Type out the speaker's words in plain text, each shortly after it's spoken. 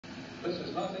This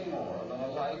is nothing more than a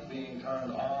light being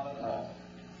turned on and off,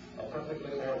 a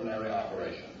perfectly ordinary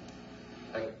operation.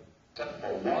 Except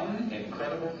for one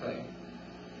incredible thing.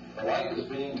 The light is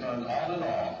being turned on and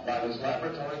off by this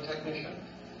laboratory technician.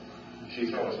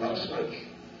 She throws no switch.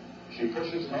 She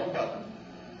pushes no button.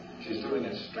 She's doing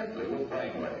it strictly with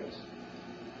brain waves.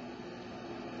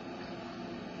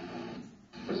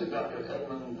 This is Dr.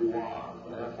 Edmund D.Kahn,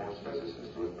 an Air Force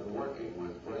physicist who has been working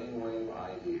with brainwave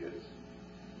ideas.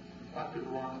 Dr.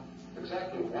 D.Kahn,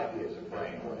 exactly what is a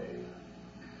brainwave?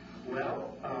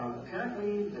 Well,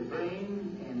 apparently the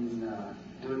brain, in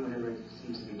doing whatever it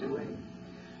seems to be doing,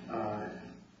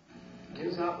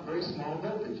 gives out very small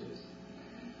voltages.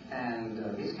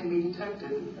 And these can be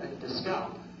detected at the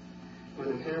scalp with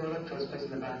a pair of electrodes placed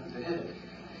in the back of the head.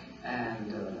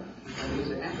 And when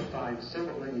these are amplified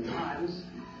several million times,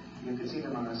 you can see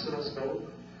them on an oscilloscope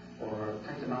or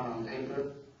print them out on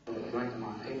paper or write them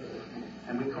on paper.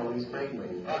 And we call these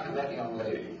brainwaves. Dr. That young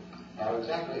lady, now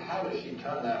exactly how does she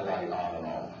turn that light on and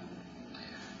off?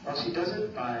 Well, she does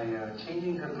it by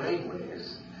changing her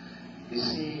brainwaves. You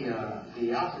see,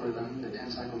 the alpha rhythm, the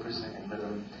 10 cycle per second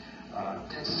rhythm,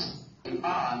 tends to be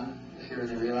on if you're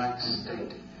in a relaxed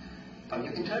state. But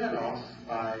you can turn it off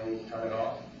by... Turn it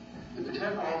off? You can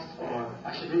turn it off, or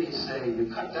I should really say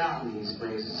you cut down these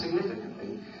waves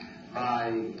significantly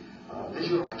by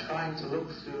visual, trying to look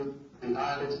through the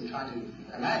eyelids and trying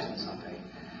to imagine something.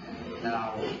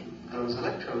 Now, those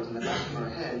electrodes in the back of her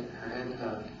head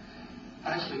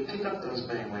actually pick up those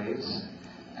brain waves,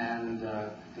 and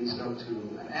these go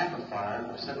to an amplifier,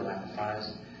 or several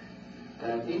amplifiers,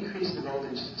 that increase the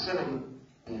voltage several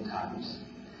million times,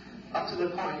 up to the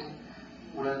point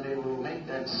where they will make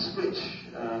that switch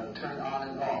turn on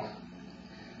and off.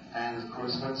 And of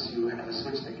course, once you have a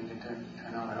switch that can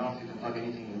turn on and off, you can plug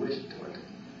anything you wish to it.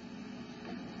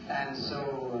 And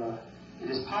so it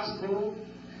is possible,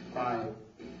 by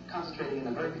concentrating in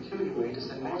a very peculiar way, to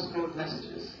send Morse code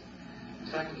messages.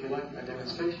 In fact, if you like a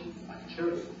demonstration, I can show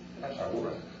you. That's our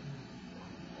work.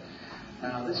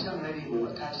 Now, this young lady will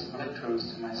attach some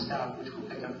electrodes to my scalp, which will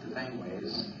pick up the brain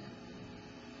waves.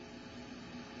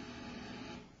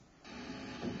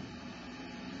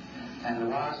 And the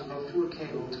wires will go through a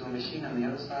cable to a machine on the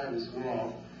other side of this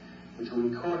wall, which will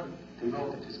record the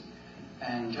voltages.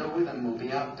 And Joe Witham will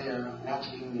be out there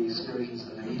watching the excursions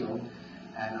of the needle,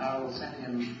 and I will send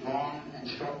him long and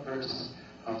short bursts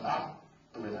of alpha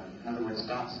rhythm, in other words,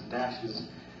 dots and dashes,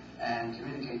 and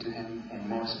communicate to him in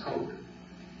Morse code.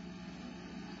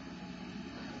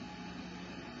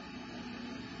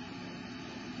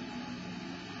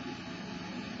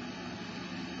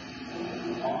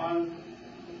 On.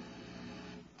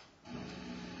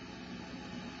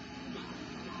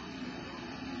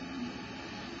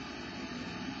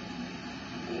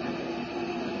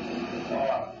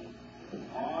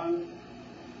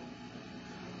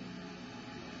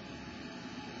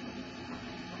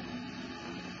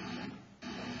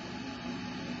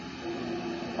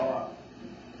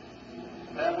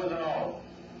 That was an all.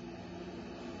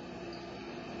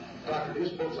 Doctor, do you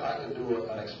suppose I could do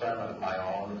an experiment of my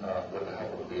own with the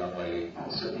help of the young lady? Oh,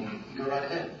 certainly. Go right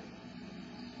ahead.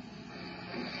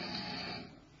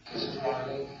 Mrs.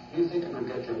 Wiley, do you think it would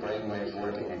get your brainwaves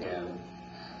working again?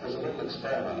 There's a little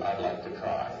experiment I'd like to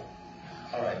try.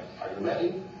 All right, are you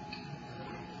ready?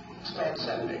 Start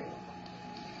sending.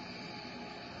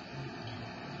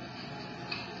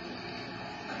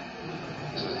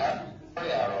 This is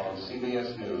Harry Arrow,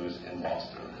 CBS News in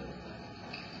Boston.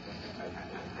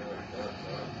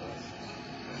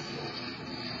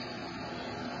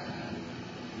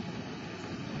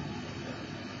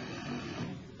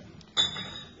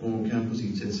 Och kan på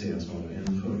sitt sätt sägas vara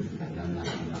en fördel.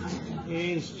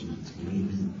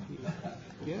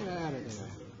 Get out of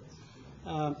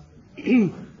there.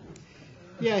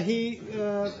 Yeah, he,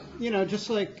 just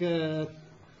like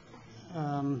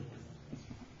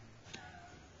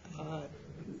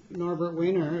Norbert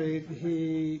Wiener,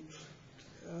 he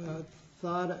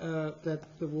thought that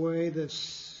the way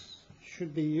this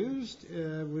should be used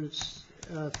was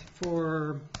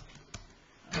for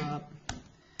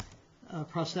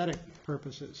prosthetic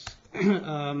purposes.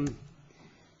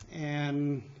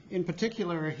 And in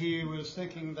particular, he was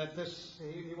thinking that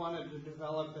he wanted to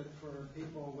develop it for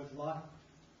people with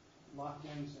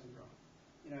locked-in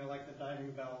syndrome, like the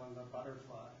diving bell and the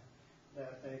butterfly,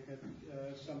 that they could,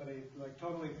 somebody like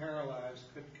totally paralyzed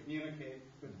could communicate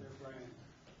with their brain.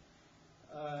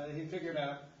 He figured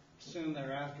out soon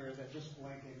thereafter that just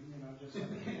blinking, just like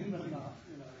in the novel,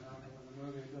 in the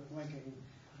movie, the blinking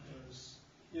was,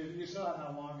 you saw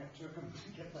how long it took him to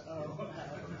get the O out.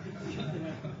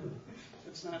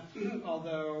 It's not,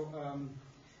 although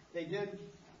They did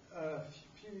a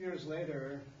few years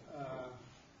later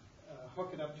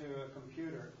hook it up to a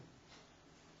computer,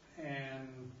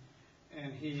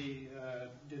 and he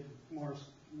did Morse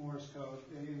code.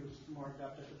 He was more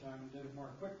adept at the time and did it more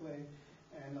quickly.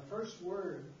 And the first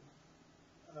word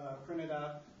printed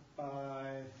out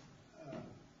by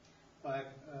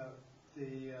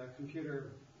the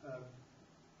computer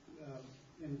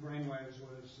in brainwaves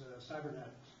was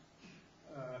cybernet.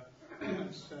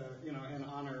 It's, in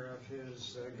honor of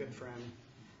his good friend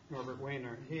Norbert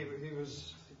Wiener.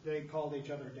 They called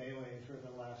each other daily for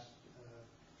the last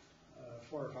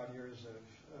 4 or 5 years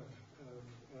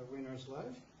of Wiener's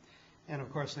life, and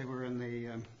of course they were in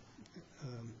the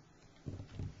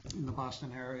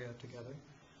Boston area together.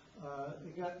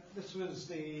 This was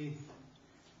the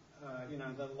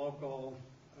the local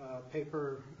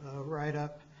paper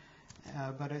write-up,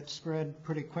 but it spread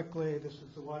pretty quickly. This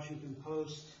is the Washington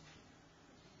Post,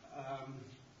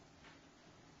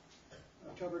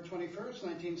 October 21st,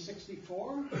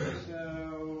 1964.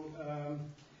 So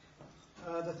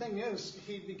the thing is,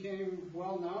 he became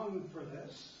well known for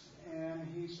this, and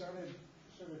he started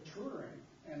sort of touring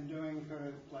and doing sort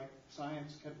of like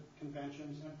science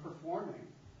conventions and performing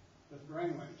with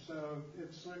brainwaves. So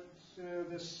it's like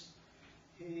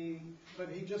but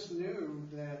he just knew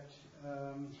that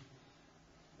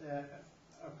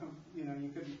you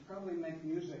could probably make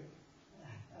music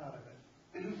out of it,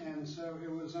 and so it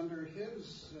was under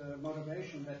his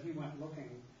motivation that he went looking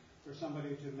for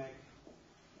somebody to make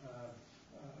a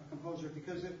composer,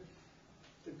 because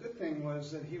the good thing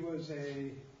was that he was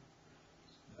a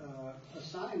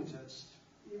scientist.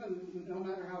 Even no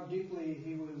matter how deeply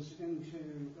he was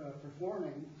into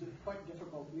performing quite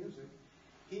difficult music,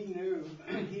 he knew,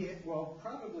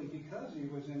 probably because he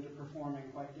was into performing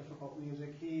quite difficult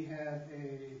music, he had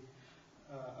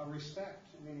a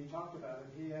respect. I mean, he talked about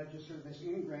it. He had just sort of this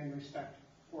ingrained respect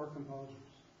for composers,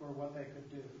 for what they could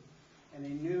do. And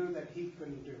he knew that he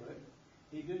couldn't do it.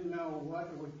 He didn't know what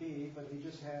it would be, but he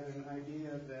just had an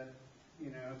idea that,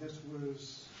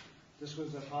 this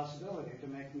was a possibility to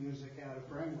make music out of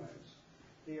brainwaves.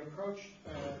 He approached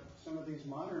some of these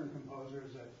modern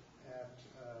composers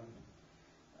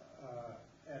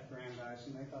at Brandeis,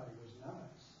 and they thought he was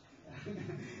nuts.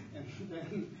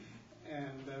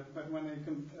 But when they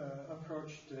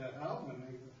approached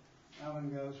Alvin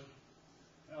goes,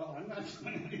 "Oh, I'm not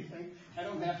doing anything. I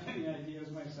don't have any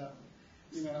ideas myself."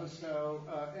 So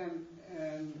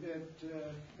and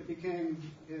it became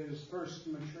his first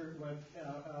mature, what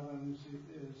Alvin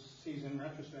sees in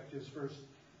retrospect, his first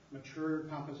mature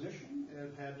composition.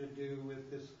 It had to do with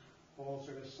this whole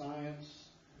sort of science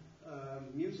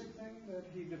music thing that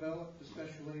he developed,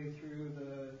 especially through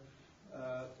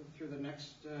the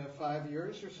next 5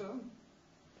 years or so.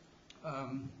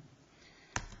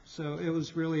 So it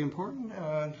was really important.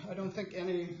 I don't think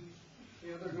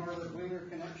the other Norbert Wiener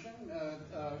connection.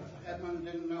 Edmund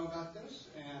didn't know about this,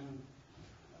 and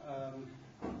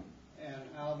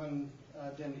Alvin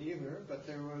didn't either. But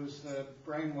there was the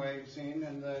brainwave scene,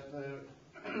 and the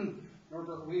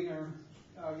Norbert Wiener.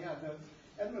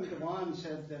 Edmund DeWan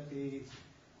said that the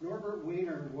Norbert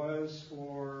Wiener was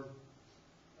for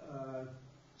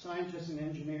scientists and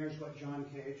engineers what John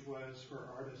Cage was for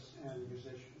artists and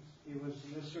musicians. He was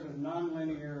this sort of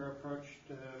nonlinear approach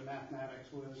to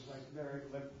mathematics was like very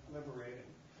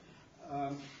liberating.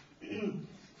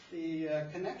 The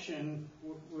connection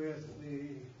with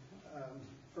the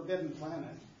Forbidden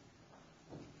Planet.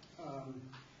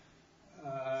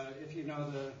 If you know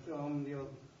the film,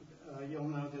 you'll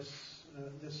know this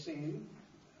scene.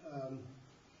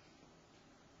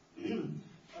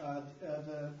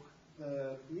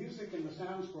 The music and the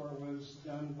sound score was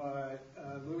done by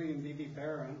Louis and Bibi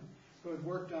Barron, who had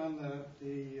worked on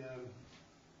the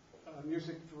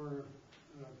music for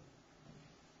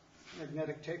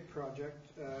magnetic tape project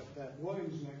that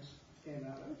Williams Mix came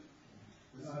out of.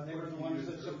 They were the ones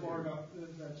that supplied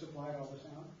all the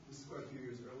sound. This is quite a few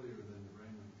years earlier than the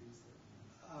Brainwave piece.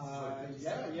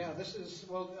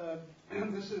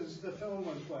 This is the film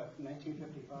was what,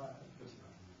 1955.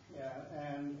 Yeah,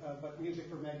 and but music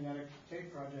for magnetic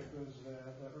tape project was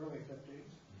the early 50s.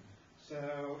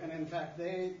 So, and in fact,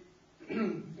 they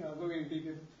Louis and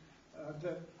Bibi,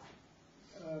 the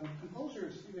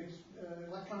composers,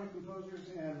 electronic composers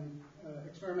and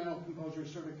experimental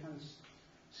composers sort of kind of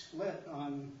split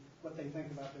on what they think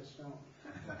about this film.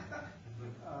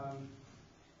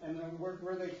 And then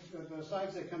where the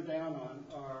sides they come down on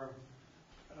are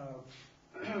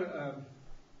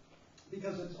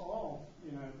because it's all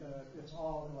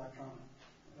electronic.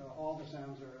 All the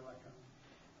sounds are electronic.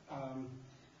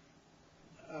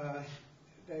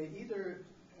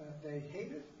 They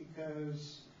hate it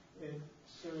because it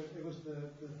was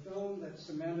the film that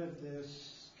cemented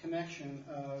this connection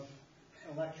of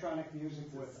electronic music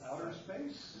with outer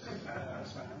space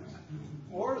sounds,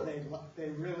 or they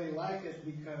really like it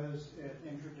because it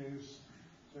introduced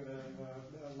sort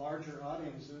of larger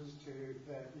audiences to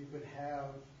that you could have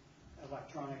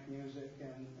electronic music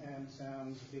and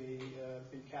sounds be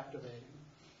captivating.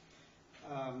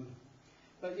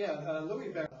 But yeah, Louis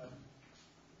Barrett,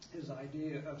 his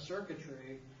idea of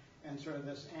circuitry and sort of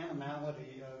this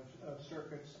animality of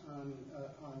circuits on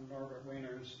Norbert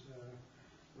Wiener's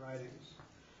writings.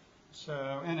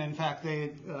 So, and in fact,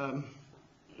 it's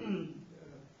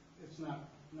not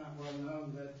well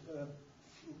known that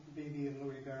Beebe and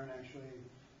Louis Barron actually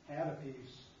had a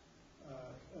piece,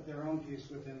 their own piece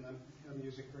within the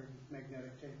Music for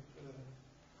Magnetic Tape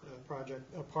project,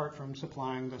 apart from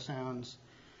supplying the sounds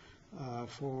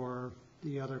for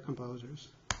the other composers.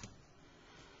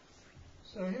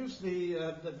 So here's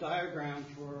the diagram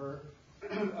for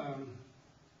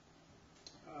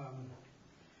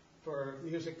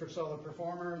Music for Solo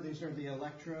Performer. These are the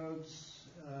electrodes.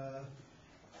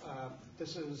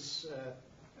 This is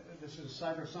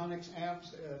Cybersonics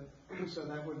amps. So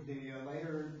that would be a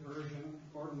later version.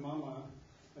 Gordon Mumma,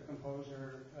 the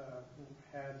composer,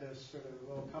 had this sort of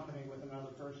little company with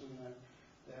another person that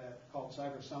called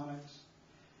Cybersonics.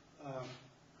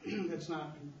 It's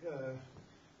not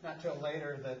till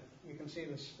later that you can see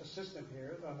this assistant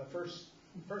here. The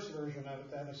first version of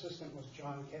it, that assistant was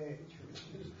John Cage,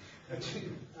 which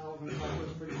Alvin thought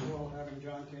was pretty cool having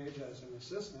John Cage as an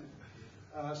assistant.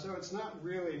 So it's not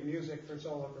really Music for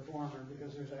Solo Performer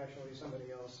because there's actually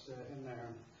somebody else in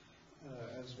there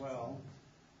as well.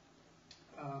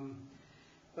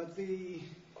 But the,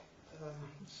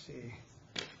 let's see.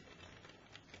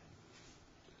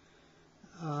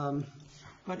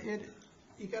 But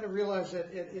you got to realize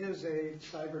that it is a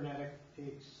cybernetic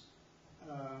piece.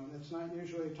 It's not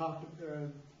usually talked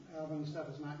about, Alvin stuff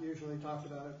is not usually talked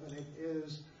about, but it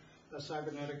is a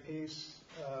cybernetic piece.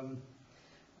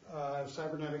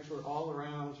 Cybernetics were all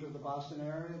around through the Boston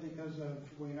area because of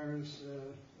Wiener's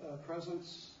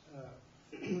presence.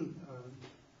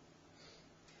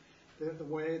 The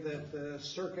way that the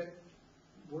circuit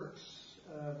works,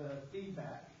 the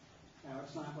feedback. Now,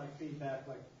 it's not like feedback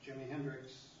like Jimi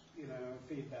Hendrix,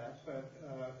 feedback, but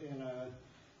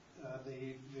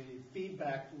the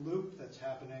feedback loop that's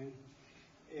happening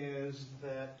is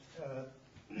that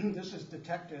this is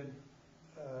detected.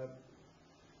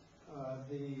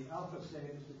 The alpha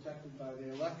state is detected by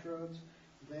the electrodes.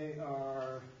 They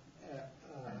are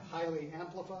highly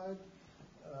amplified.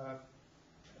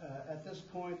 At this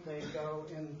point, they go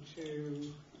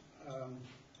into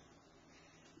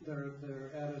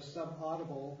they're at a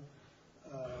subaudible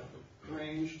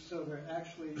range, so they're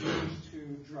actually used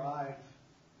to drive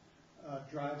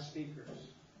speakers,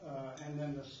 and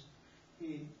then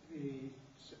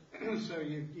so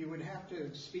you would have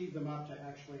to speed them up to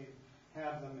actually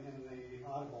have them in the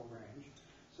audible range.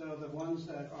 So the ones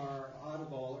that are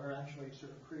audible are actually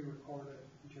sort of pre-recorded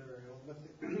material. But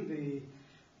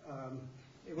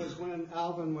it was when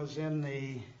Alvin was in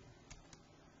the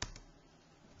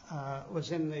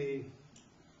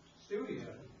studio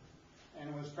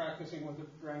and was practicing with the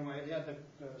brainwave. He had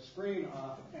the screen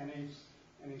off, and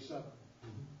he saw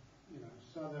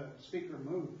the speaker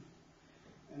move,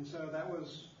 and so that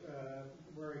was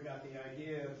where he got the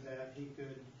idea that he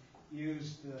could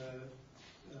use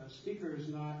the speakers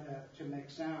not to make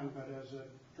sound, but as a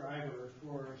driver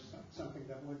for something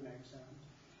that would make sound.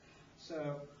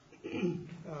 So.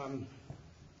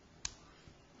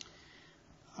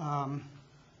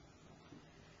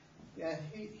 Yeah,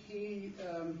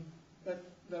 but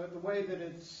the way that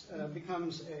it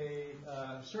becomes a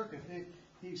circuit,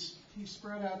 he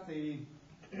spread out the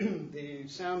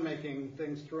sound making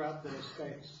things throughout the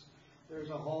space. There's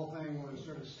a whole thing with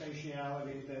sort of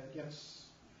spatiality that gets,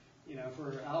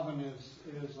 for Alvin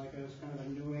is like a kind of a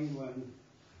New England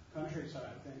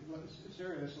countryside thing.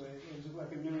 Seriously, it's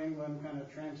like a New England kind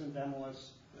of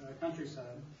transcendentalist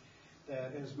countryside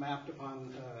that is mapped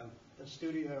upon a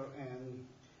studio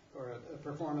or a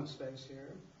performance space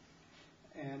here.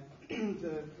 And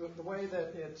the way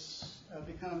that it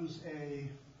becomes a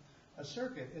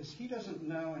circuit is he doesn't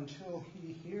know until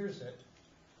he hears it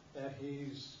that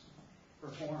he's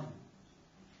performing.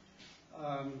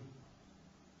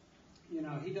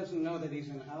 He doesn't know that he's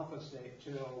in alpha state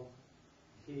till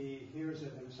he hears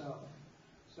it himself.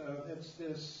 So it's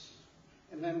this,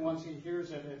 and then once he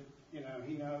hears it, he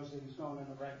knows that he's going in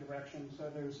the right direction. So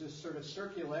there's this sort of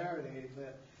circularity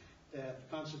that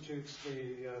constitutes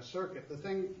the circuit. The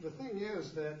thing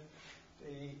is that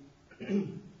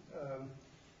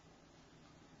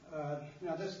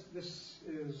now this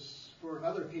is for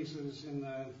other pieces in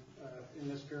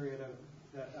this period of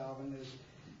that Alvin is.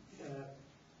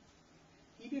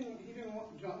 He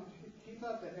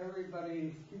thought that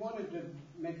he wanted to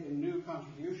make a new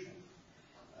contribution.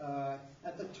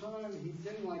 At the time, he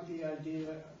didn't like the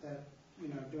idea that,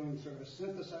 doing sort of a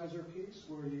synthesizer piece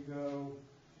where you go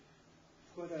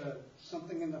put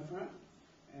something in the front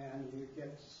and you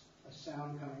get a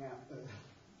sound coming out the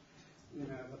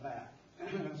back.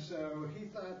 So he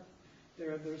thought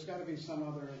there's got to be some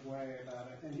other way about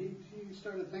it. And he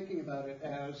started thinking about it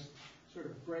as sort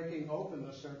of breaking open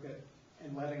the circuit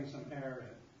and letting some air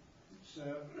in.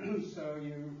 So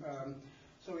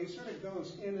he sort of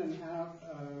goes in and out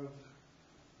of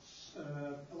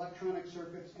electronic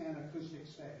circuits and acoustic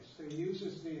space. So he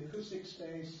uses the acoustic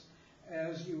space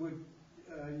as you would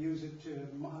use it to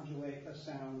modulate a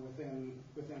sound within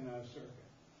a circuit.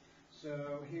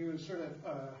 So he was sort of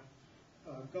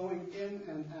going in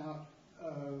and out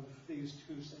of these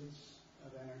two states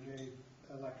of energy: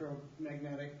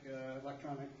 electromagnetic,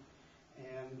 electronic,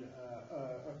 and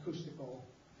acoustical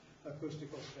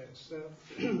space.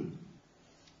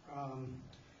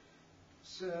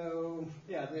 So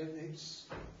yeah, I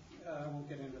won't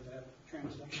get into that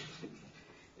transduction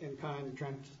in kind,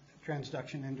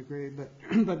 transduction in degree,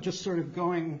 but just sort of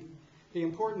going. The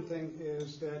important thing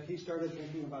is that he started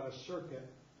thinking about a circuit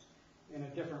in a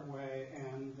different way,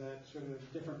 and that sort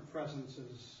of different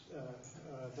presences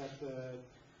that the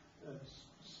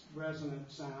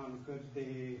resonant sound could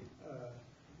be,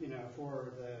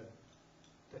 for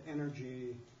the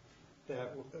energy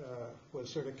that was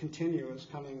sort of continuous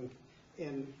coming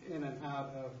in and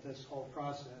out of this whole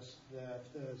process. That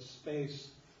the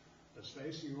space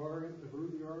you are in, the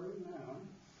room you are in now.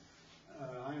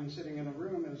 I am sitting in a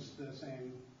room is the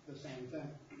same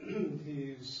thing.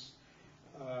 He's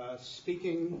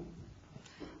speaking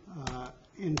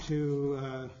into.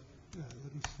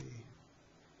 Let me see.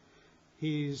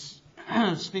 He's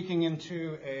speaking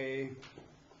into a.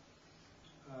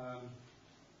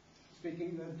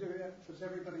 Does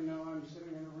everybody know I'm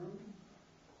sitting in a room?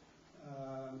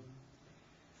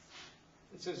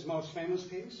 It's his most famous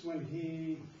piece when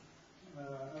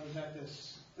I was at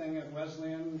this thing at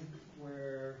Wesleyan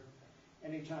where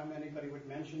anytime anybody would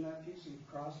mention that piece, he'd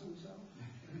cross himself.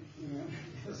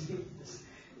 Because he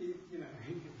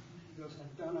goes,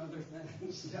 I've done other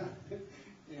things.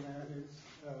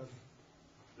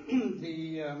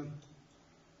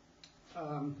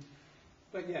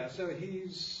 But yeah, so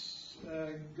he's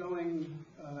going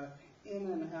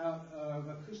in and out of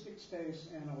acoustic space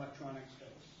and electronic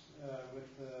space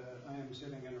with I am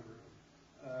sitting in a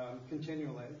room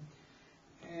continually.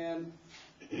 And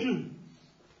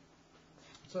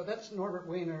so that's Norbert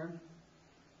Wiener,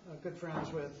 good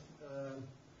friends with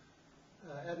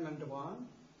Edmund Dewan.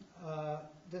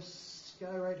 This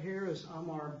guy right here is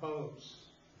Amar Bose.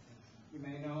 You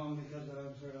may know him because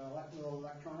of sort of a little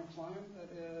electronics line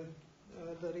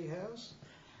that he has.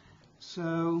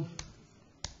 So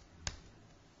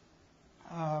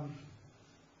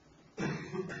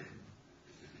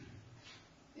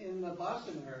in the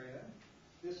Boston area,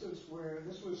 this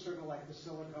was sort of like the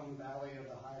Silicon Valley of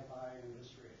the hi-fi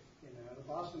industry. The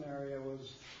Boston area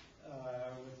was,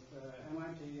 with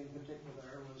MIT in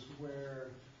particular, was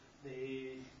where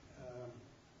the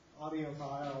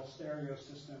audiophile stereo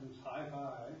systems,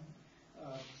 hi-fi,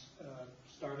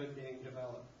 started being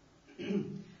developed.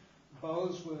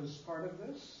 Bose was part of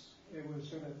this. It was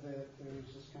sort of there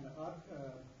was this kind of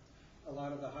a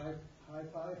lot of the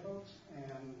hi-fi folks,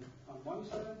 and on one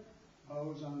side,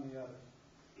 Bose on the other.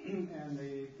 And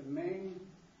the main,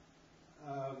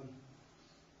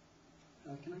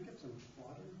 can I get some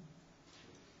water?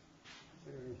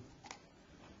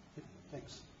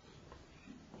 Thanks.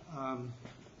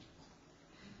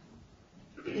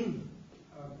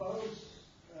 Bose,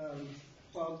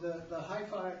 well, the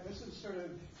hi-fi, this is sort of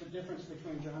the difference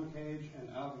between John Cage and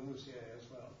Alvin Lucier as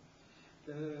well.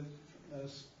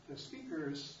 The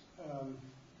speakers,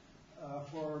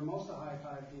 for most of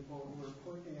hi-fi people, were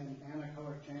put in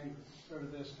anechoic chambers, sort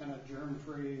of this kind of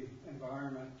germ-free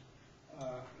environment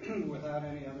without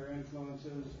any other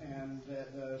influences, and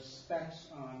the specs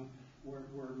on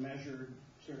were measured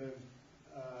sort of,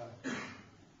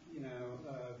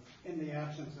 in the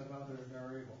absence of other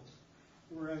variables.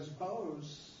 Whereas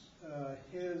Bose,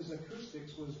 his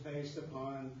acoustics was based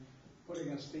upon putting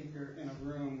a speaker in a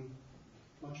room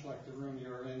much like the room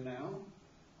you're in now.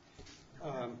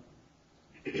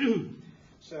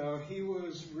 So he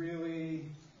was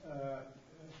really,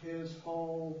 his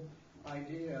whole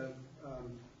idea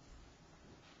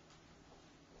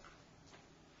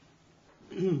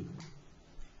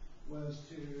was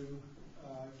to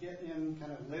get in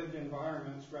kind of lived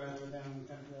environments rather than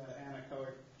kind of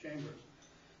anechoic chambers.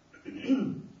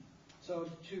 So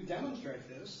to demonstrate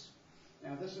this,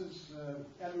 now this is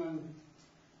Edmund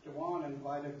DeWan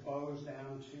invited Bose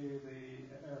down to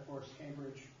the Air Force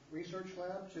Cambridge Research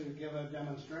Lab to give a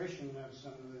demonstration of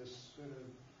some of this sort of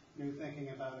new thinking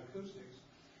about acoustics.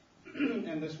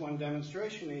 And this one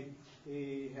demonstration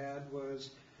he had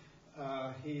was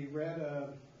he read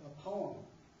a poem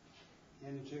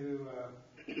into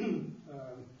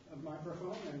a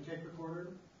microphone and tape recorder,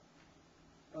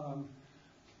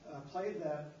 played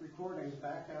that recording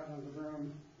back out into the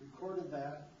room, recorded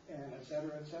that, and et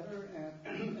cetera,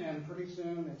 and pretty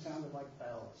soon it sounded like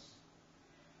bells.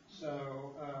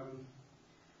 So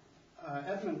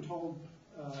Edmund told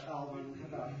Alvin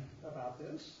about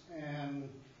this, and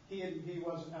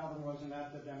Alvin wasn't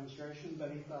at the demonstration,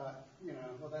 but he thought,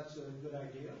 well, that's a good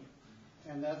idea,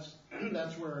 and that's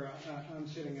where I'm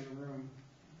sitting in a room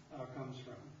comes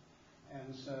from.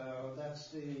 And so that's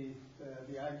the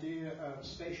idea of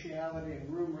spatiality and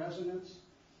room resonance,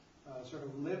 sort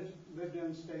of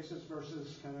lived-in spaces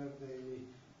versus kind of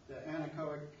the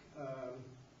anechoic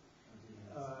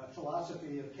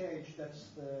philosophy of Cage. That's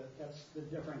the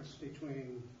difference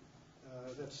between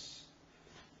that's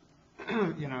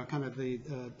kind of the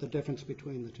difference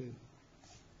between the two.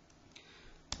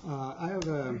 I have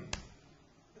a.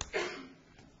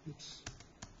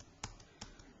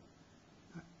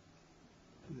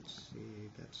 Let's see,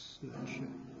 that's not sure.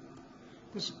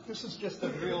 This is just a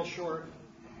real short.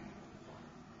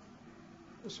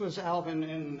 This was Alvin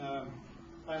in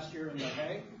last year in The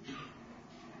Hague.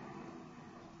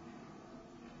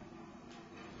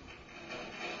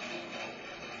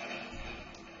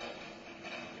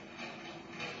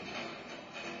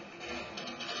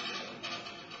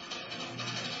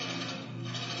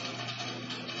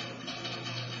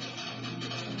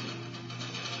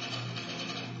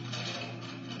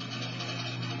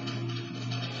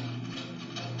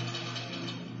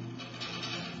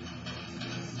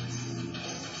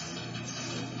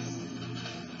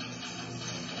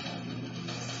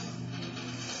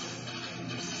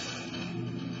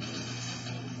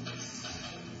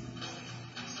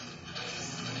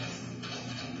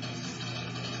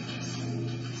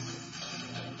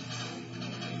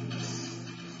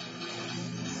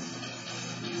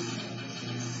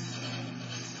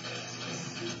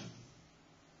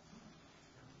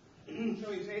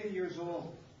 So he's 80 years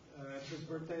old. It's his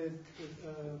birthday.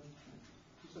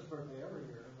 It's his birthday every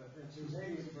year, but it's his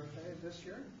 80th birthday this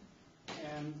year,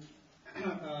 and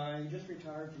he just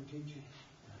retired from teaching.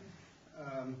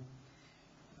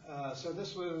 So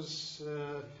this was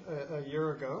a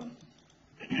year ago.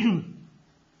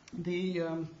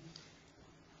 He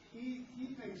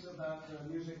thinks about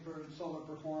music for a solo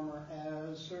performer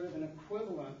as sort of an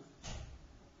equivalent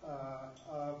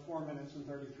of 4 minutes and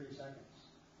 33 seconds.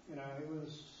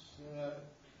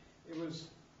 It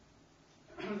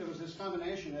was this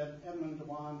combination of Edmund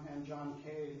DeWan and John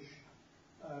Cage.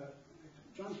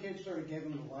 John Cage sort of gave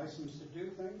him the license to do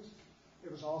things.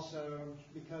 It was also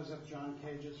because of John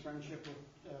Cage's friendship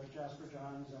with Jasper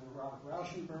Johns and Robert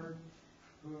Rauschenberg,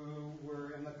 who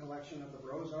were in the collection of the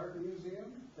Rose Art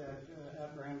Museum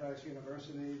at Brandeis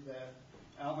University, that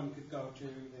Alvin could go to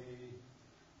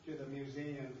the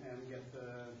museum and get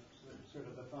the sort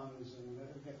of the funds and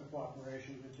get the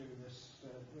cooperation to do this,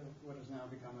 what has now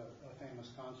become a famous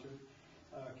concert.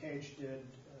 Cage did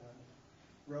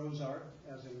Rose Art,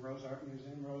 as in Rose Art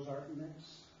Museum, Rose Art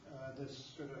Mix,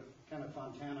 this sort of kind of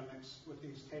Fontana mix with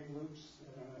these tape loops.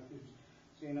 I don't know if you've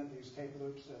seen it, these tape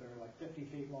loops that are like 50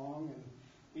 feet long and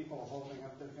people holding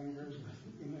up their fingers,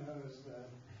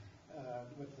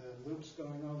 with the loops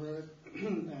going over it.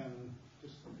 And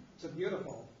just, it's a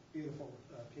beautiful, beautiful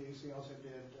piece. He also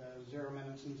did 0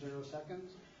 minutes and 0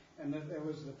 seconds, and it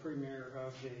was the premiere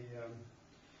of the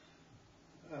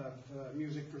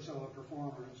music for solo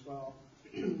performer as well.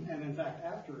 And in fact,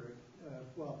 after it,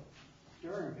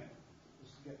 during it,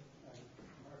 I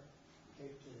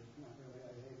hate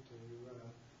to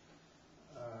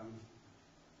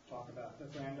talk about the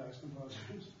Brandeis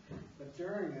composers, but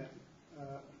during it,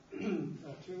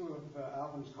 two of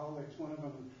Alvin's colleagues, one of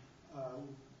them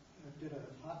did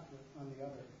a hot on the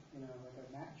other, like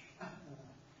a match,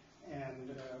 and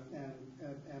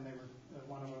they were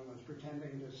one of them was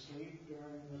pretending to sleep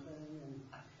during the thing,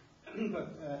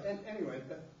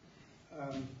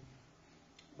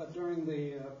 but during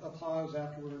the applause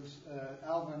afterwards,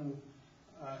 Alvin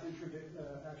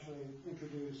actually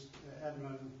introduced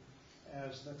Edmund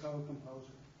as the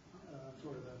co-composer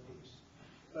for the piece.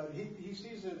 But he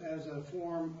sees it as a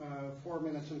form of 4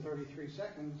 minutes and 33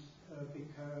 seconds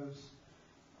because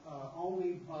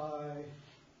only by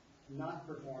not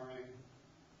performing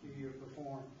do you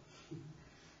perform.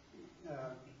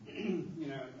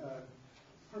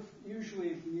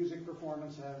 Usually music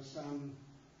performance has some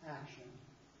action,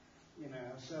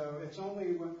 so it's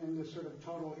only when in this sort of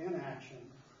total inaction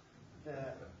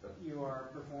that you are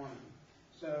performing.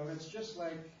 So it's just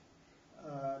like,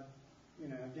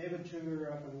 David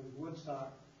Tudor up in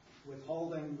Woodstock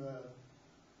withholding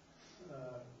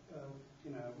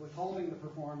withholding the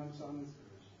performance on,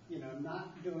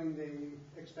 not doing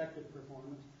the expected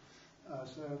performance.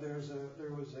 So there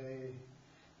was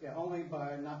only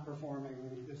by not performing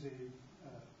is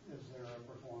there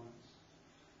a performance.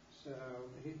 So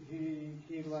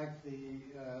he liked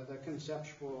the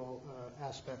conceptual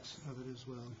aspects of it as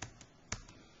well.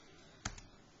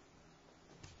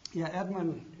 Yeah,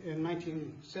 Edmund, in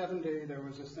 1970, there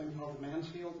was this thing called the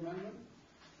Mansfield Amendment.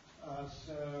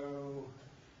 So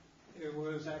it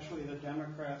was actually the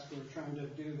Democrats who were trying to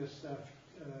do this stuff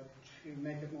to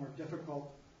make it more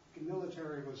difficult. The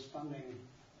military was funding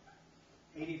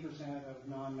 80% of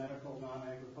non-medical,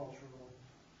 non-agricultural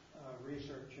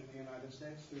research in the United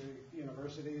States through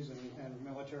universities and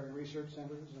military research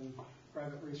centers and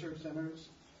private research centers.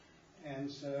 And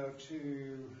so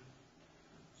to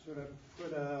sort of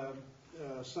put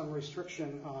some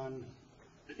restriction on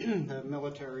the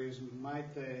militaries,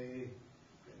 might they,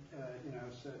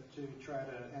 so to try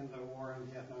to end the war in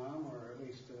Vietnam, or at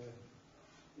least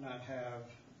not have,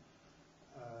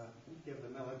 give the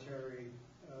military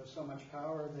so much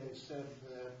power. They said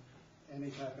that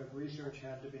any type of research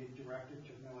had to be directed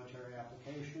to military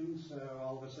applications. So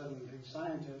all of a sudden, these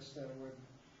scientists that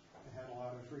had a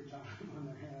lot of free time on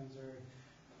their hands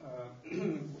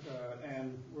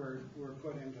and were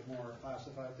put into more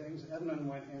classified things. Edmund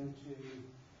went into,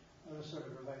 this sort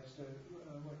of relates to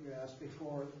what you asked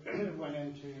before, went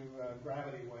into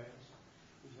gravity waves.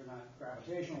 These are not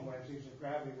gravitational waves, these are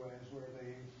gravity waves where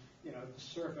the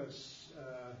surface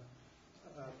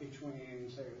between,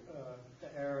 say,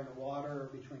 the air and the water,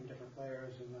 between different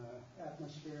layers in the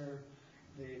atmosphere,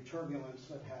 the turbulence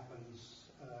that happens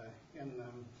in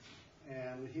them.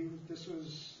 And this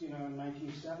was, in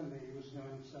 1970, he was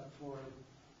doing stuff for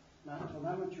not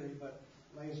telemetry, but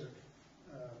laser.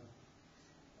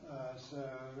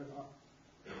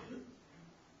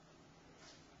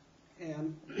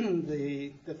 And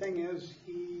the thing is,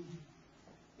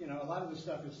 a lot of the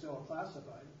stuff is still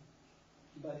classified,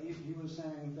 but he was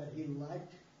saying that he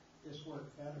liked this work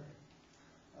better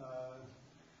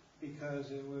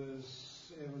because it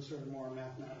was sort of more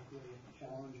mathematically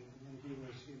challenging, and he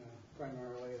was,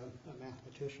 primarily a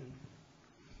mathematician.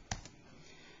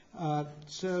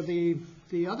 So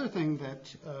the other thing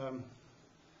that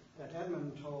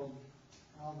Edmund told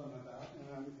Alvin about,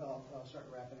 and I'll start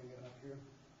wrapping it up here,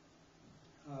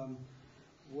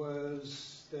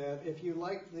 was that if you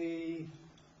like the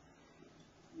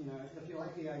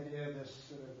idea of this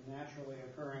sort of naturally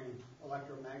occurring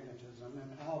electromagnetism,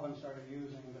 and Alvin started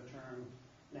using the term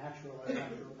natural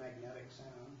electromagnetic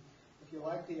sound. If you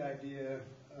like the idea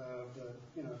of the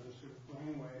sort of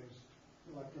brainwaves,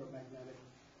 electromagnetic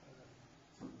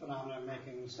phenomena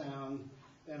making sound,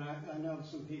 then I know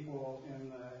some people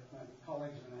my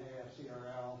colleagues in the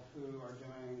AFCRL who are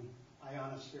doing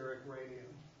ionospheric radio.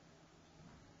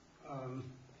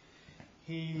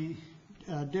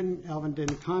 Alvin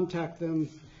didn't contact them,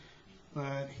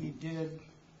 but he did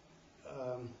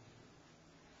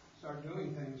start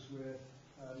doing things with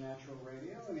natural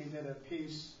radio, and he did a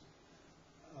piece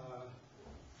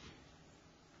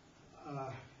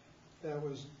that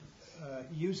was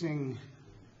using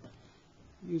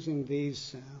these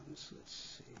sounds. Let's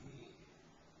see.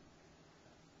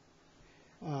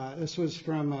 This was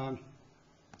from,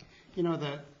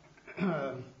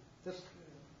 this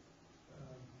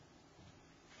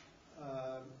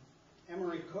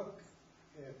Emery Cook,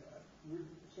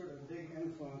 sort of big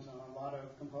influence on a lot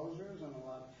of composers and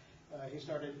he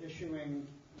started issuing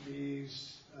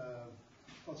these,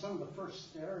 some of the first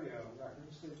stereo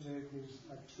records, these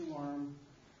like two-arm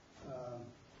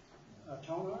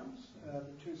tone arms, the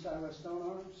two sideless tone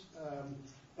arms,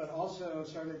 but also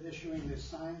started issuing the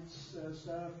science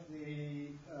stuff, the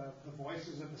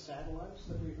voices of the satellites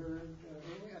that we heard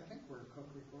earlier. I think were Cook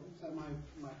recordings. That might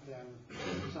have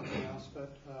been something else,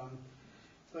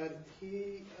 but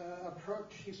he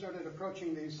started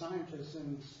approaching these scientists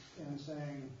and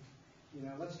saying,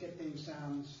 let's get these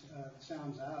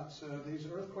sounds out. So these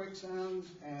earthquake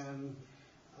sounds, and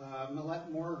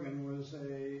Millett Morgan was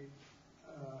a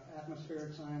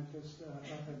atmospheric scientist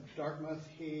up at Dartmouth.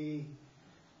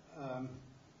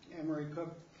 Emery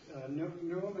Cook knew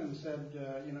him and said,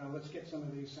 let's get some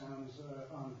of these sounds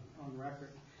on record.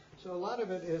 So a lot of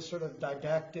it is sort of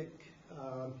didactic.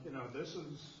 This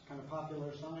is kind of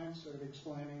popular science, sort of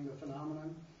explaining the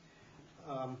phenomenon.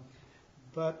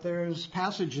 But there's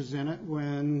passages in it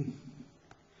when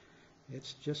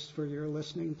it's just for your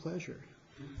listening pleasure.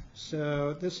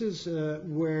 So this is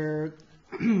where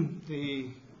the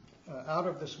out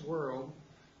of this world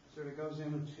sort of goes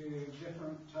into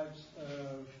different types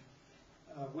of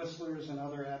whistlers and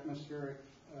other atmospheric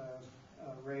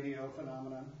radio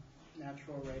phenomena,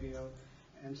 natural radio,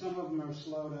 and some of them are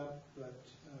slowed up, but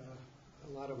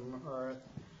a lot of them are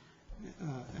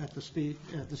at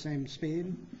the same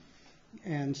speed.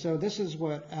 And so this is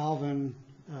what Alvin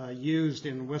used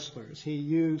in whistlers.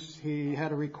 He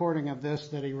had a recording of this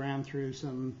that he ran through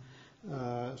some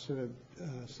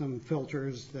some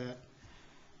filters that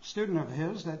a student of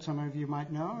his that some of you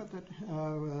might know, that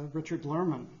Richard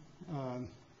Lerman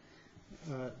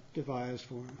devised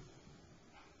for him.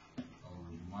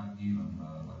 You might even,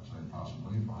 let's say,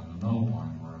 possibly find a null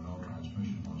point where no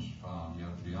transmission was found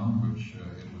yet, beyond which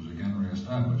it was again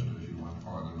reestablished as you went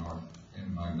farther north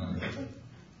in magnetic.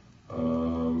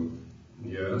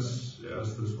 Yes,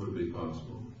 this would be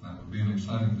possible. That would be an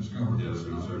exciting discovery. Yes,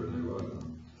 it certainly would.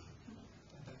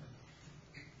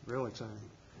 Real exciting.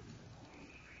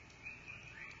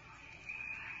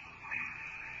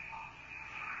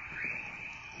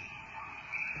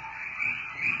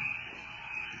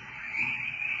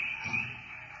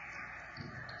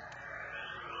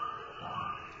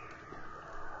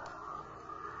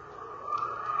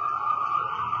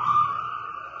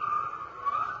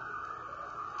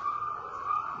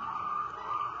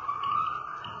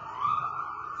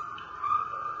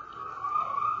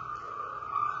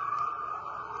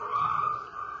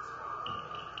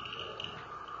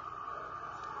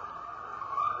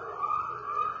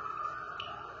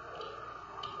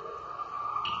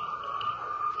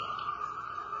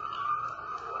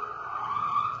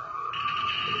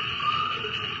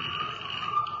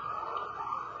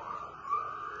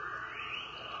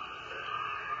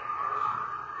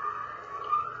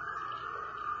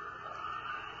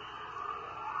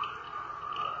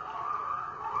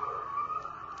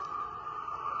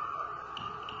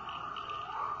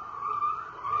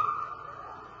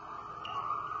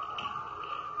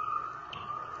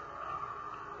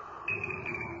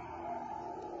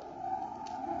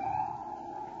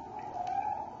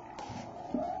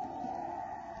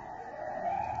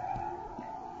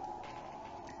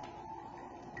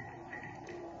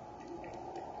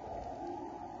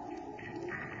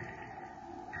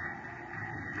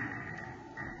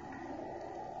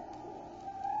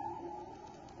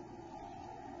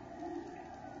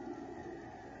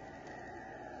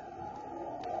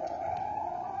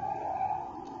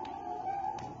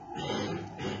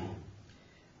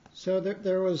 So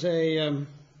there was a I'm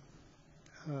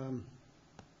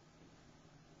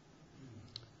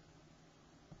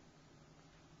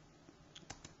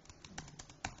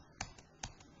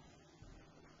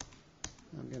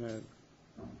going to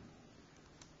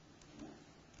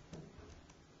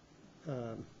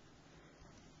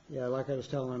like I was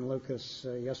telling Lucas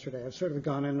yesterday, I've sort of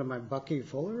gone into my Bucky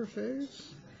Fuller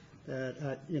phase.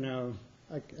 That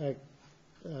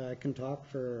I can talk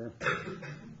for.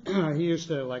 He used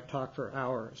to talk for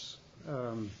hours.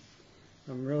 I'm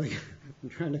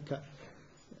trying to cut.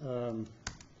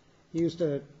 He used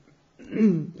to,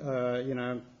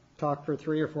 talk for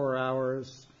 3 or 4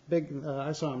 hours.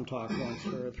 I saw him talk once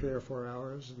for 3 or 4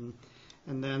 hours,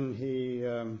 and then he,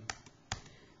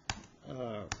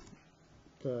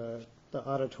 the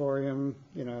auditorium,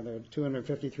 there are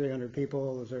 250, 300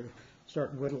 people.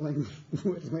 Start whittling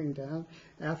down.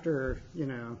 After,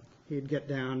 he'd get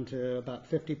down to about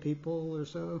 50 people or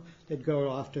so, they'd go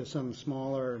off to some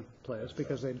smaller place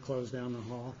because they'd close down the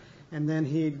hall. And then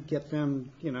he'd get them,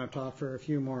 talk for a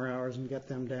few more hours and get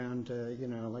them down to,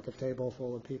 like a table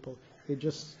full of people. He'd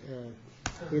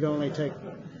only take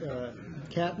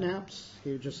cat naps.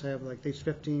 He'd just have these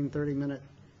 15, 30-minute,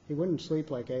 he wouldn't sleep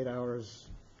 8 hours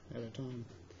at a time.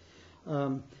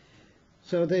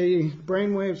 So the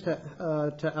brain waves to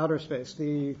outer space.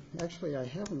 Actually, I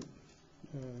haven't.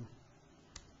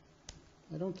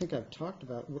 I don't think I've talked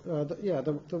about.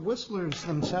 The whistlers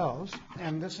themselves,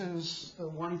 and this is the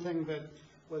one thing that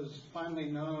was finally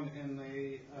known in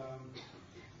the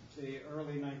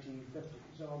early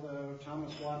 1950s. Although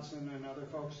Thomas Watson and other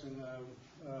folks in the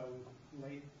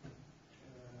late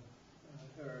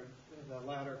or the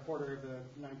latter quarter of the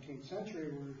 19th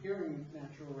century were hearing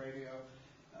natural radio.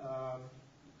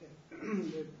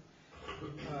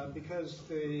 Because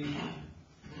they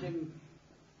didn't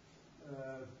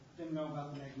know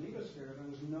about the magnetosphere,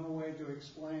 there was no way to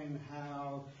explain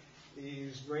how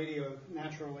these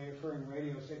naturally occurring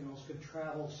radio signals could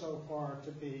travel so far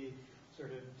to be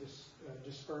sort of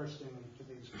dispersed into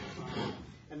these photons.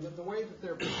 And the way that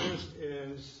they're produced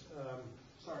is,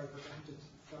 sorry for that to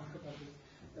talk about this.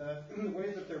 The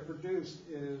way that they're produced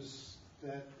is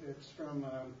that it's from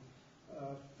a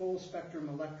full spectrum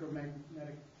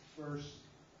electromagnetic burst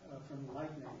from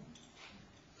lightning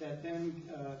that then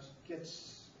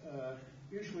gets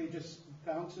usually just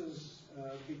bounces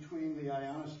between the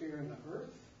ionosphere and the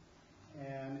Earth.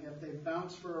 And if they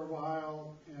bounce for a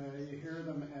while, you hear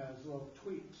them as little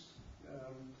tweaks.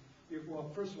 Well,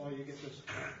 first of all, you get this,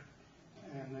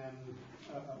 and then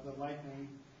of the lightning,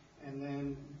 and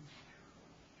then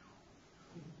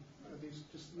these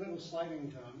just little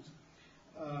sliding tones.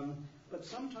 But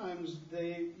sometimes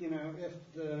they,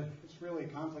 it's really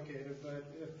complicated, but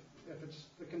if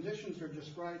the conditions are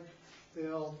just right,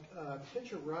 they'll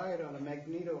pitch a ride on a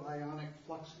magneto-ionic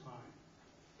flux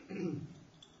line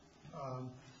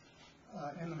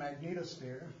in the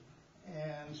magnetosphere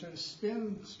and sort of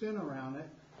spin around it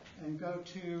and go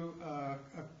to a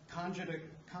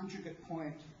conjugate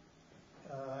point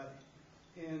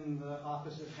in the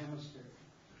opposite hemisphere.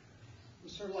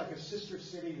 It's sort of like a sister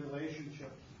city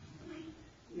relationship.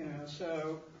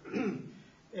 So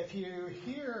if you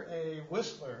hear a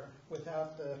whistler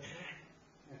without the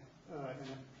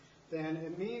then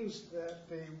it means that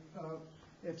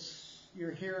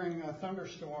you're hearing a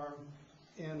thunderstorm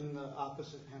in the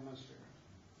opposite hemisphere.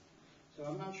 So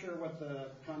I'm not sure what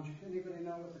anybody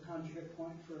know what the conjugate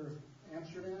point for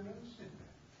Amsterdam is?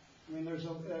 I mean,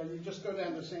 you just go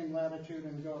down the same latitude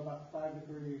and go about 5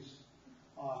 degrees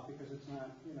off because it's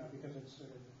not, because it's sort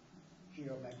of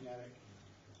geomagnetic.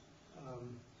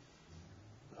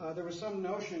 There was some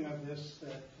notion of this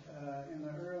that in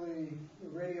the early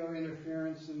radio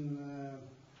interference in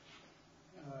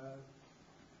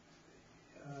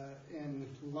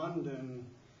London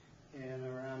in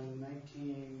around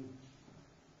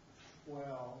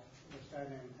 1912, this guy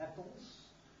named Eccles,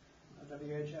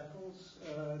 W.H. Eccles,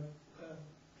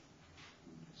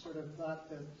 sort of thought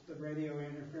that the radio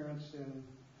interference in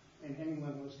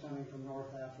England was coming from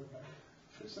North Africa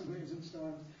for some reason.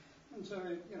 And so,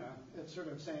 it's sort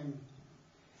of same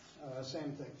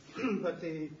thing. But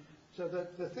the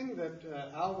thing that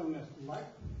Alvin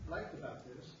liked about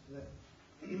this,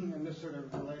 and this sort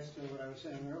of relates to what I was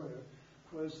saying earlier,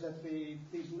 was that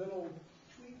these little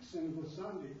tweaks in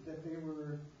glissandi, that they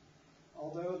were,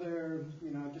 although they're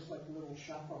just like little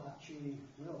shakuhachi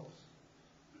wills,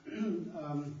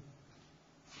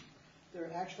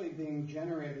 they're actually being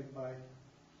generated by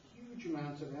huge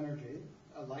amounts of energy,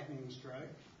 a lightning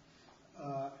strike,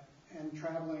 and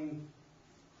traveling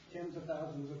tens of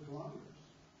thousands of kilometers.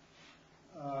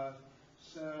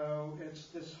 So it's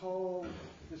this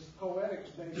poetics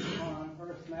based on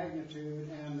Earth magnitude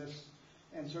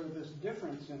and sort of this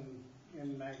difference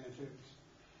in magnitudes.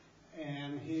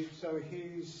 And he's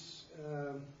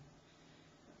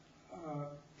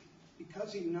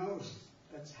because he knows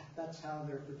that's how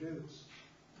they're produced.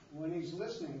 When he's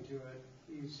listening to it,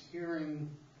 he's hearing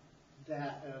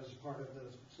that as part of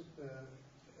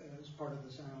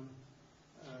the sound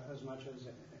as much as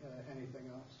anything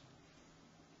else.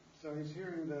 So he's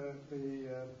hearing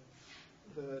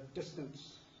the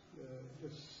distance,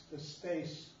 the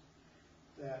space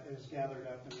that is gathered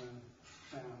up in the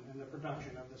sound and the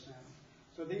production of the sound.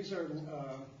 So these are,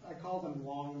 I call them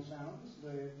long sounds.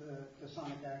 The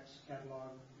Sonic X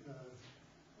catalog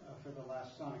for the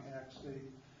last Sonic X, the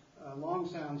long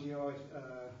sounds you always,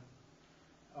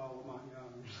 Lamont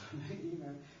Young,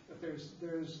 but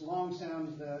there's long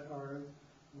sounds that are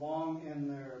long in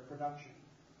their production.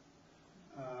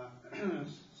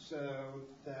 So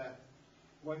that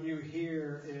what you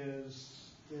hear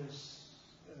is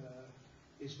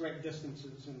these great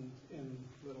distances in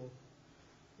little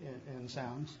in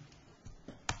sounds.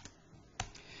 I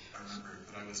remember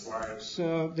that I was wired.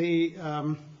 So the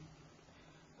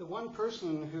one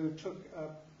person who took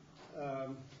up,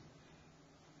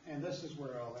 and this is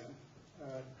where I'll end,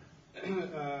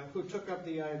 who took up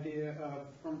the idea of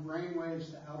from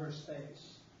brainwaves to outer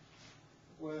space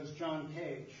was John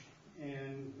Cage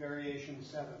in Variation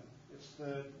 7.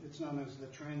 It's known as the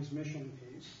transmission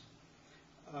piece.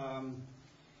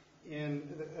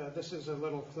 This is a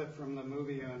little clip from the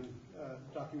movie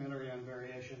documentary on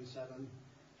Variation 7.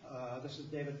 This is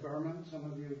David Berman. Some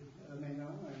of you may know.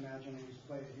 I imagine he's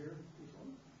played here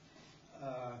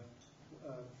before.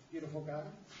 Beautiful guy.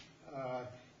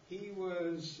 He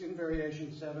was in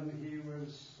Variation 7. He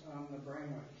was on the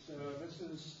brainwave. So this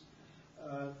is.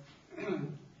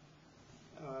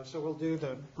 So we'll do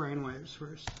the brainwaves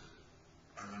first.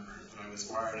 I remember that I was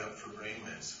wired up for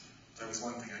brainwaves. that was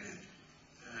one thing I did.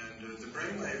 And the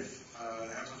brainwave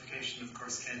amplification, of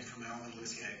course, came from Alan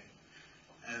Lussier.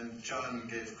 And John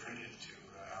gave credit to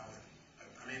Alan.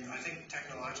 I mean, I think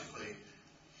technologically,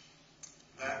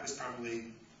 that was probably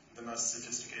the most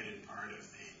sophisticated part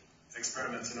of the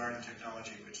experiments in art and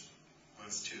technology, which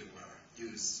was to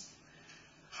use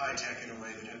high tech in a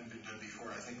way that hadn't been done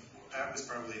before. I think that was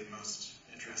probably the most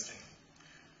interesting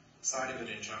side of it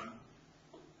in John.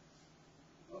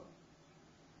 So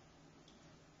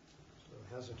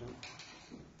hesitant.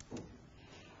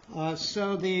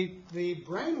 So the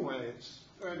brainwaves,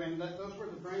 I mean, those were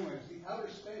the brainwaves. The outer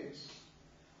space.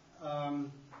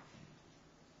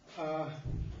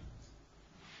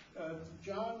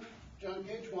 John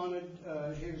Cage wanted,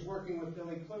 he was working with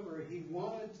Billy Kluver, he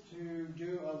wanted to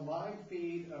do a live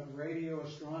feed of radio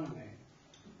astronomy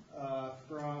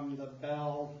from the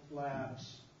Bell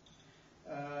Labs.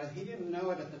 He didn't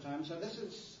know it at the time, so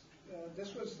this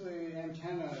was the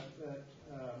antenna that,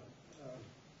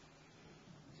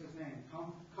 what's his name,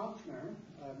 Kampfner,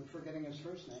 I'm forgetting his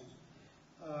first name,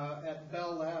 at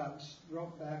Bell Labs,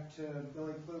 wrote back to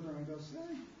Billy Kluver and goes,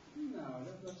 no,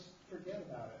 let's forget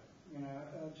about it. You know,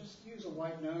 just use a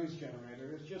white noise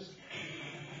generator. It's just,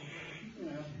 you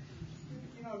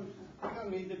don't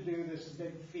need to do this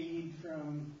big feed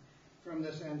from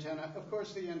this antenna. Of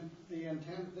course, the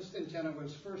antenna, this antenna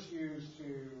was first used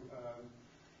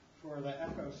for the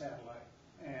Echo satellite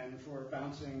and for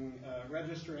bouncing,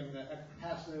 registering the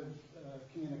passive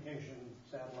communication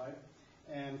satellite,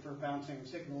 and for bouncing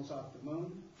signals off the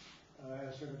moon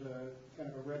as sort of kind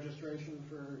of a registration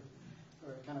for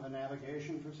kind of a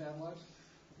navigation for satellites.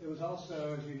 It was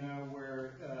also, as you know,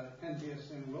 where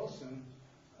Penzias and Wilson,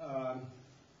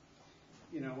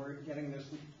 were getting this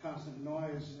constant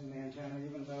noise in the antenna,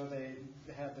 even though they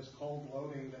had this cold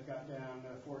loading that got down to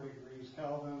 4 degrees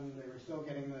Kelvin. They were still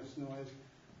getting this noise.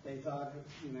 They thought,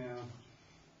 there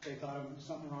was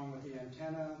something wrong with the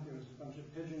antenna. There was a bunch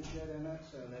of pigeon shit in it,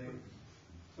 so they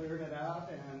cleared it out,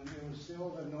 and it was still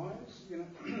the noise,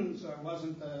 so it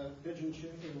wasn't the pigeon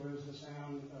shit, it was the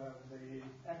sound of the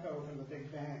echo from the Big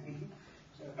Bang.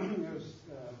 So it was,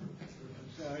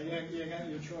 you got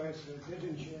your choice of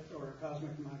pigeon shit or a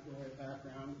cosmic microwave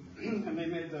background, and they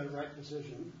made the right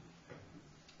decision.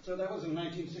 So that was in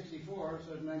 1964,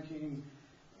 so in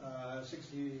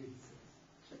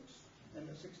 1966, end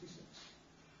of 66.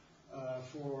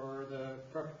 For the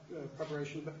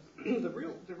preparation, but the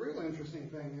real interesting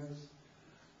thing is,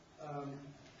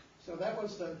 so that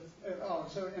was the,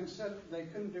 so instead they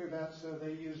couldn't do that, so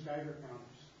they used Geiger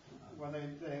counters. Well,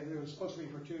 it was supposed to be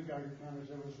for 2 Geiger counters.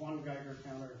 There was 1 Geiger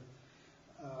counter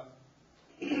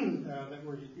that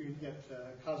where you'd get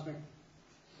cosmic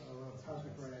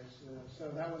rays. So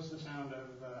that was the sound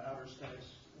of outer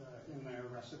space in their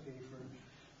recipe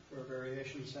for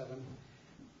variation 7.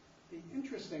 The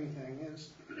interesting thing is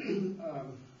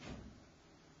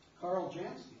Carl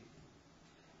Jansky,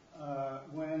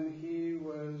 when he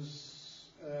was,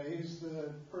 he's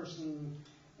the person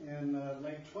in the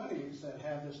late 20s that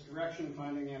had this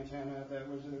direction-finding antenna that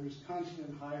was, there was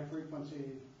constant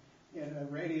high-frequency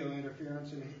radio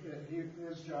interference, and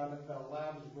his job at Bell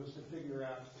Labs was to figure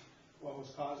out what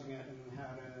was causing it and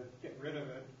how to get rid of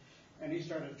it. And he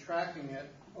started tracking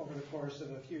it over the course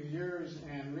of a few years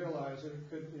and realized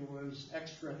that it was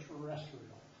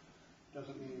extraterrestrial.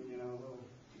 Doesn't mean, little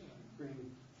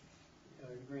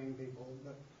green people,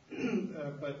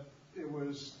 but it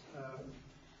was,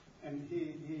 and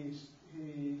he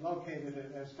located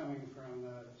it as coming from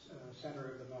the center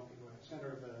of the Milky Way, center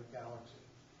of the galaxy.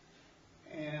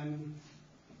 And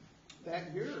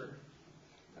that year,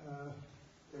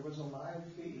 there was a live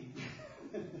feed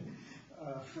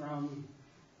from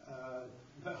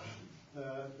the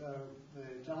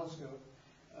telescope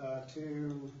to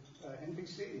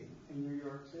NBC in New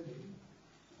York City,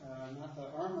 not the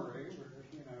Armory where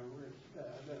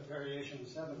the variation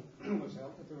 7 was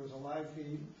held, but there was a live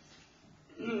feed,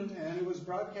 and it was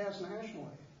broadcast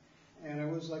nationally, and it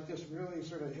was like this really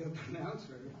sort of hip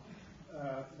announcer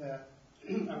that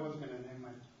I wasn't going to name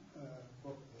my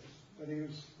book this, but he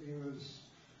was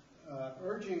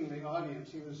urging the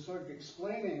audience. He was sort of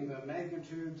explaining the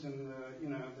magnitudes and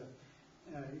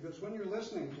he goes, when you're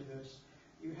listening to this,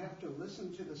 you have to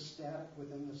listen to the static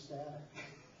within the static.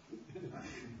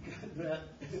 That,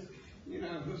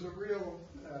 it was a real,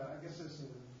 I guess it's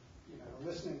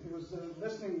listening. It was the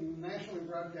nationally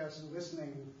broadcast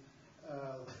listening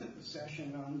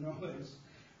session on noise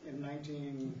in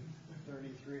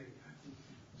 1933.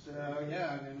 So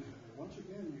yeah, and once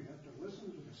again, you have to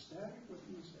listen to the static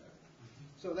within the static.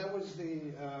 So that was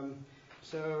the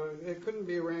So it couldn't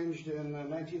be arranged in the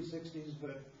 1960s,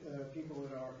 but people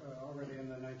had already in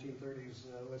the 1930s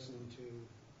listened to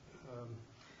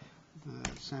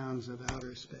the sounds of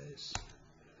outer space.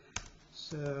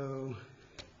 So,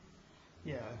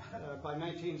 yeah, by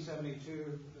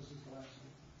 1972, this is the last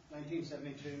one,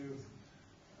 1972,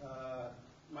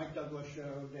 Mike Douglas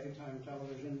show, daytime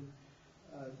television.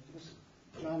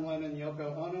 John Lennon,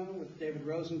 Yoko Ono with David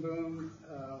Rosenboom.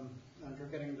 I'm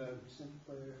forgetting the synth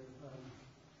player.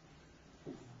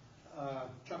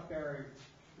 Chuck Berry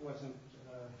wasn't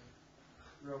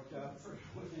roped up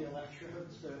with the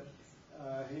electrodes, but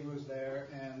he was there,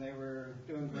 and they were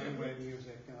doing brainwave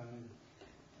music.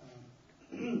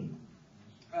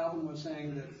 Alvin was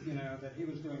saying that that he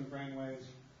was doing brainwaves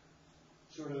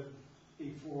sort of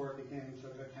before it became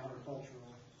sort of a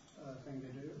countercultural thing to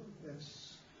do.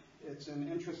 It's an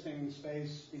interesting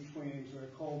space between sort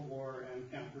of Cold War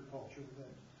and counterculture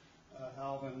that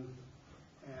Alvin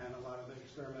and a lot of the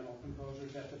experimental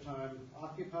composers at the time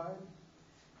occupied.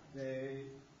 It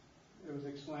was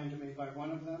explained to me by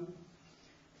one of them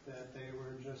that they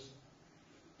just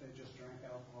drank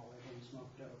alcohol, they didn't smoke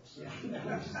dope. So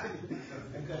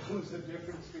and that was the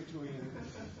difference between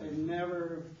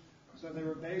so they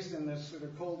were based in this sort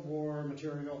of Cold War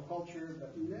material culture,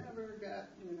 but never got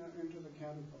into the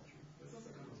counterculture. That's also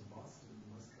kind of Boston,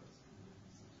 West Coast.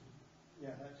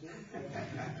 Yeah, that's it.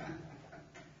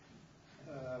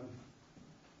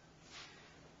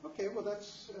 Okay, well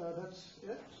that's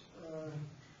it.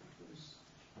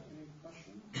 Any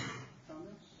questions,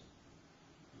 comments?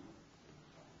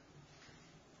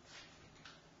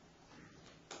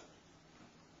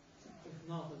 If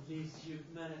not, at least you've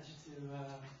managed to.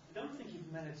 I don't think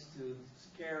you've managed to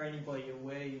scare anybody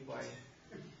away by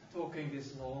talking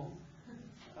this long.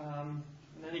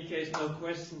 In any case, no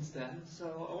questions then.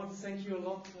 So I want to thank you a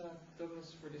lot,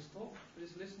 Douglas, for this talk, for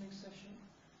this listening session,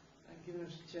 and giving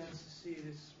us a chance to see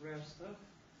this rare stuff.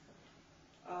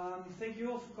 Thank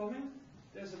you all for coming.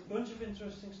 There's a bunch of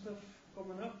interesting stuff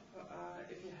coming up.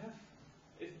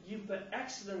 If you by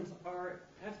accident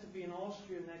have to be in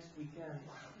Austria next weekend,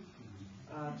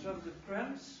 travel to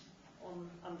Krems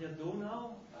on the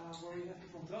Donau, where we have the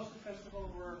Contraste Festival,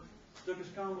 where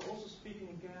D.Kahn will also speaking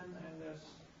again, and it's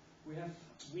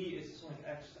like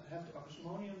extra, have the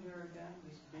Acousmonium there again,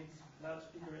 this big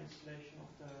loudspeaker installation of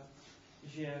the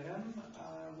GRM.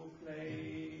 We'll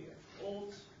play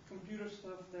old computer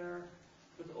stuff there,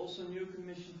 but also new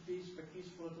commissioned piece by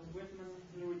Keith Fullerton Whitman,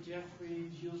 Louis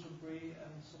Jeffrey, Gilles Aubry,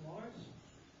 and some others.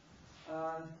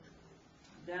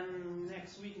 Then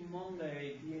next week,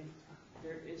 Monday,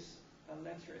 there is a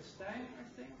lecture at Steim, I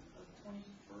think, the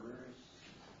 21st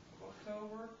of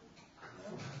October.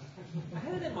 No? I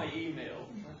had it in my email.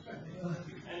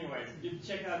 Anyway, you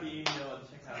check out the email and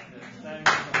check out the Steim.